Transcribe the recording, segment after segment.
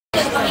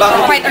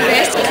quite a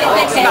risk,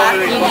 diba?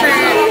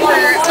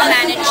 For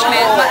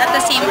management, but at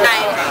the same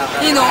time,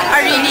 you know, a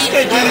really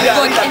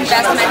good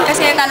investment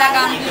kasi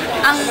talagang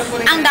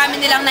ang dami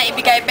nilang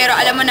naibigay, pero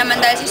alam mo naman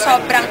dahil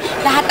sobrang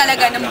lahat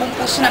talaga ng buong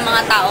puso ng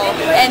mga tao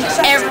and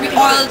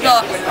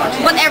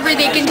whatever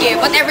they can give,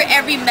 whatever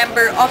every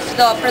member of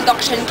the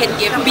production can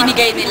give,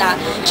 binigay nila.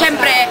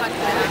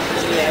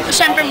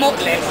 Siyempre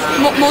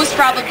most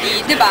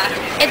probably, di ba,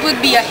 it would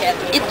be a hit.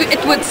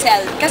 It would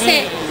sell.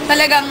 Kasi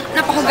talagang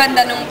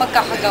napakaganda nung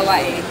pagkakagawa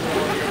eh.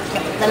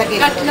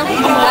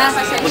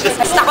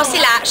 Basta ko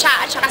siya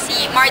at saka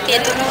si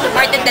Martin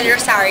Del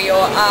Rosario.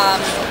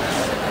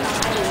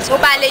 So,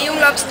 bale, yung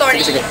love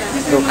story,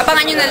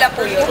 abangan nyo na lang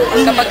po yun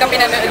kapag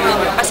pinanood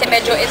nyo kasi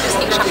medyo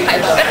interesting siyang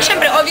kaiba. Pero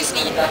syempre,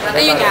 obviously,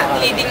 ayun nga,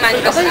 leading man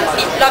kasi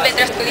love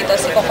interest ko dito,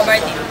 si Coco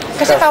Martin.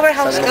 Kasi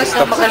powerhouse ka,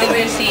 so magaling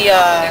rin si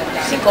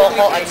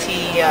Coco at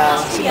si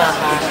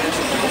Maha.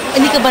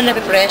 Hindi ka ba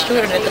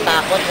nape-pressure o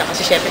natatakot na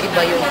kasi syempre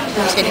iba yung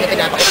hindi na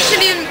pinapakita?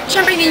 Actually,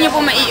 syempre hindi nyo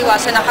po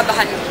maiiwasan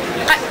nakabahan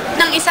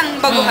ng isang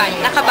baguhan,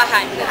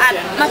 nakabahan at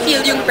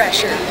ma-feel yung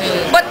pressure.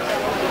 But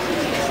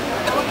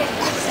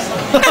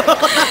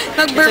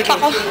nag-burp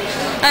ako.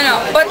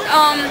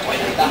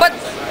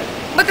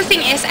 But the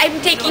thing is, I'm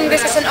taking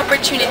this as an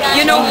opportunity.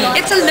 You know,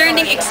 it's a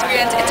learning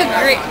experience. It's a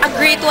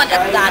great one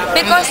at that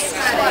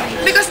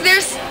because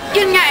there's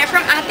yun nga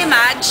from Ate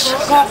Madge,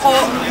 Coco,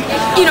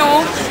 you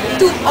know,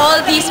 to all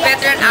these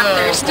veteran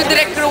actors, to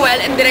Direk Ruel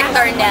and Direk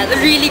Darnell,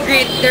 really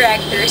great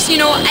directors. You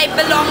know, I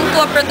belong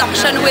to a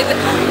production with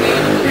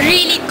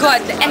really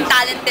good and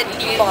talented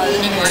people.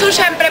 So,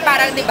 syempre,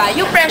 parang, di ba,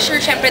 yung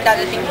pressure, syempre,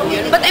 dadating po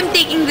yun. But I'm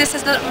taking this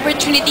as an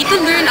opportunity to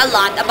learn a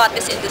lot about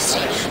this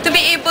industry. To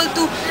be able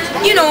to,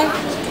 you know,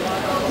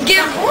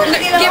 give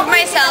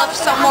myself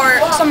some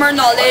more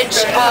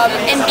knowledge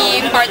and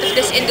being part of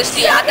this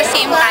industry at the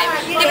same time,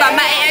 di ba,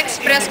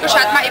 ma-express ko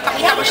siya at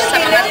maipakita ko siya sa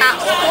mga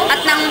tao at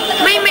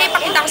may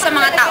maipakita ko sa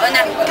mga tao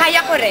na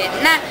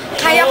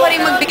kaya ko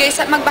rin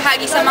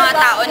magbahagi sa mga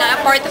tao na a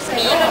part of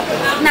me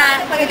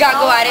na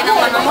nagagawa rin ng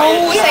mga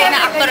mahuhusay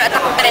na aktor at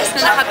actress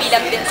na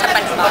nakabilang din sa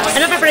palabas.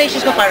 Ano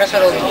preparations mo para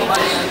sa role?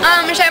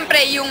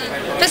 Syempre, yung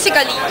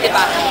physically, di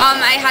ba,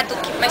 I had to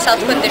keep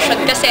myself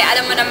conditioned kasi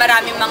alam mo na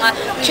maraming mga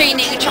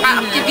training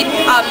tsaka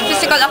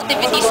physical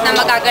activities na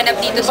magaganap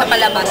dito sa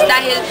palabas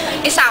dahil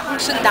isa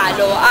akong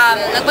sundalo.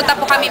 Nagpunta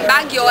po kami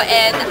Baguio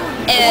and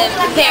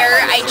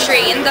there I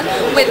trained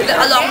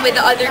along with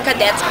the other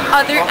cadets,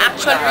 other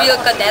actual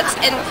real cadets,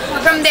 and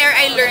from there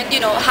I learned,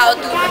 you know, how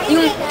to,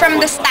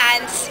 from the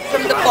stance,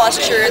 from the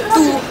posture,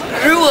 to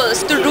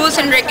rules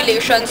and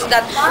regulations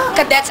that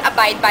cadets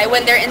abide by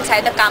when they're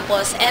inside the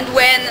campus and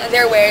when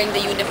they're wearing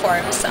the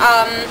uniforms.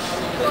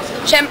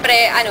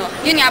 Syempre,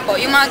 yun nga po,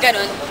 yung mga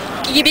ganun,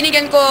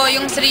 ibinigyan ko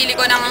yung sarili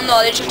ko ng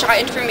knowledge at saka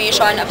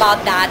information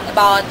about that,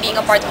 about being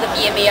a part of the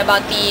PMA,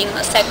 about being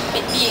a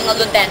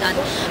lieutenant.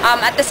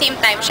 At the same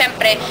time,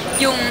 syempre,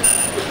 yung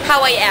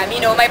how I am, you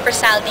know, my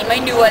personality,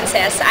 my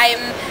nuances.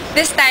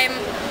 This time,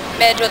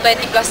 medyo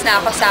 20 plus na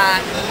ako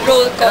sa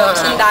role ko,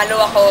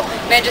 sundalo ako,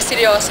 medyo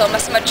seryoso,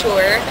 mas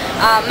mature,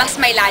 mas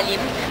may lalim,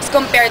 as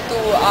compared to,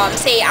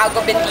 say,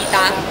 Algo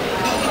Bendita.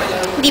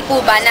 Di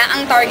po ba na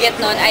ang target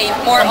nun ay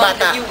more on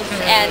the youth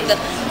and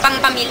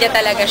pang-pamilya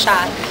talaga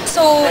siya.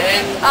 So,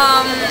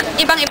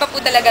 ibang-iba po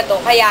talaga to.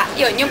 Kaya,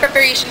 yun, yung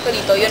preparation ko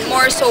dito, yun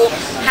more so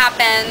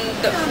happened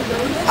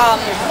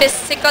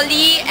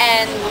physically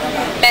and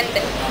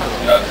mentally.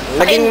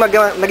 Naging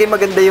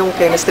maganda yung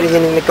chemistry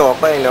ni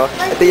Coco, no?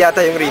 Ito yata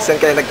yung reason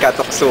kaya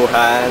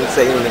nagkatuksuhan sa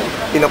inyo.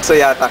 Tinukso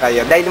yata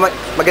kayo. Dahil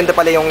maganda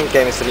pala yung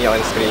chemistry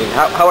on screen.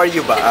 How are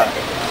you ba?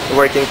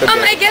 Working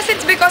together? I guess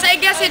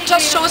it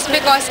just shows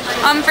because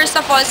first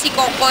of all, si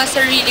Coco is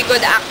a really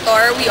good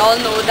actor. We all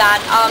know that.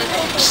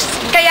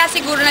 Kaya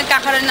siguro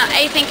nagkakaroon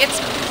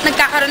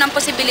ng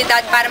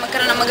posibilidad para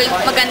magkaroon ng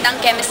magandang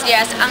chemistry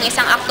as ang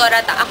isang aktor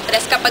at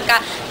actress kapag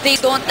they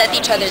don't let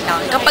each other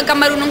down. Kapag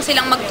marunong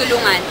silang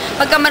magtulungan,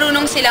 pagka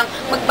marunong silang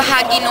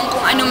magbahagi nung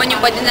kung ano man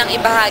yung pwede nang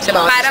ibahagi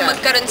para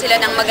magkaroon sila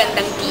ng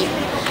magandang team.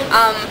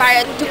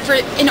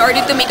 In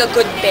order to make a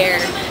good pair.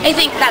 I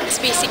think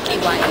that's basically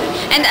why.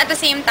 And at the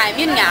same time,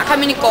 yun nga,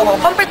 kami ni Coco,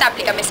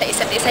 komportable kami sa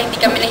isa't isa, hindi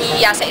kami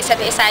nahihiya sa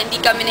isa't isa,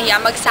 hindi kami nahihiya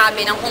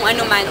magsabi ng kung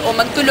ano man o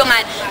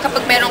magtulungan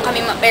kapag meron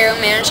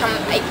siyang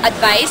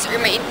advice or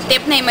may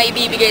tip na may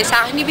ibibigay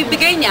sa akin,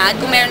 ibibigay niya, at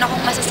kung meron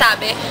akong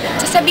masasabi,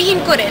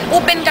 sasabihin ko rin,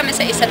 open kami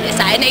sa isa't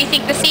isa. And I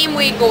think the same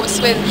way goes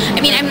with,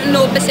 I'm in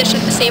no position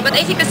to say, but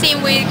I think the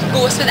same way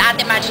goes with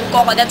Ate Madge and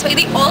Coco. That's why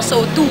they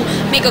also do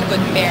make a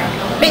good pair.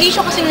 May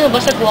issue kasi nga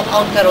ba sa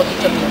walk-out ka rin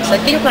sa Minsan?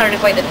 Can you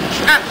clarify that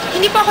issue?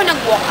 Hindi po ako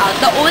nag-walk-out.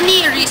 The only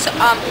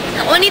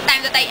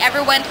time that I ever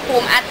went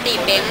home at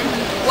taping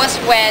was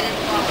when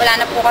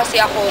wala na po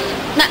kasi akong...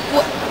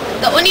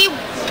 The only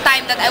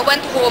time that I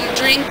went home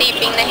during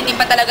taping na hindi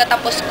pa talaga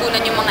tapos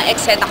kunan yung mga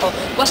eksena ko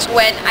was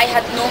when I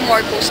had no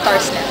more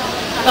co-stars left.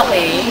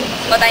 Okay.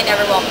 But I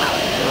never walked out.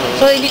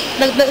 So,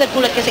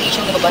 nagkulat ka sa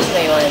issue lumabas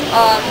ngayon?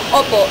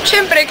 Opo.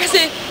 Siyempre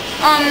kasi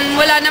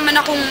wala naman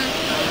akong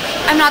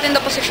I'm not in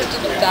the position to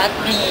do that.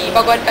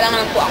 Baguhan pa lang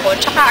naman po ako.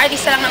 Tsaka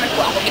artista lang naman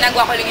po ako.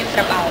 Ginagawa ko lang yung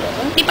trabaho.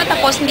 Kung hindi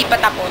pa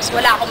tapos.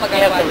 Wala akong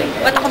magagawa.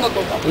 Ba't ako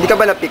magbabaw? Hindi ka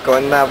ba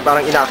napikon na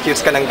parang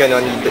ina-accuse ka ng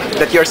ganon,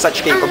 that you're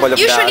such capable of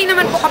that? Usually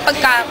naman po kapag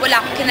wala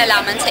akong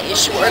kinalaman sa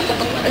issue or kung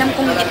alam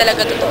kong hindi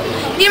talaga totoo,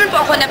 hindi naman po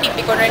ako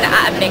napipikon or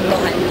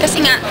naaapektuhan. Kasi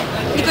nga,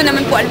 hindi ko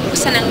naman po alam kung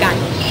saan ang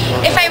galing.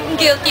 If I'm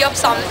guilty of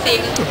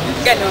something,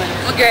 ganon,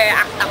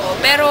 mag-react ako.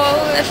 Pero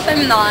if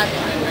I'm not,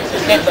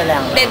 Dead ba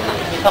lang? dead ma.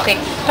 Okay.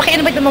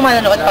 Pakiano ba yung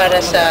mamanood para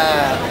sa...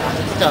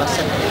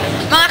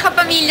 Mga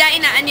kapamilya,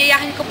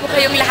 inaanyayahan ko po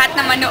kayong lahat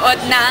na manood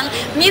ng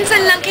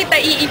Minsan Lang Kita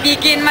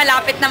Iibigin,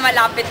 malapit na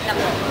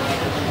po.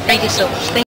 Thank you so much.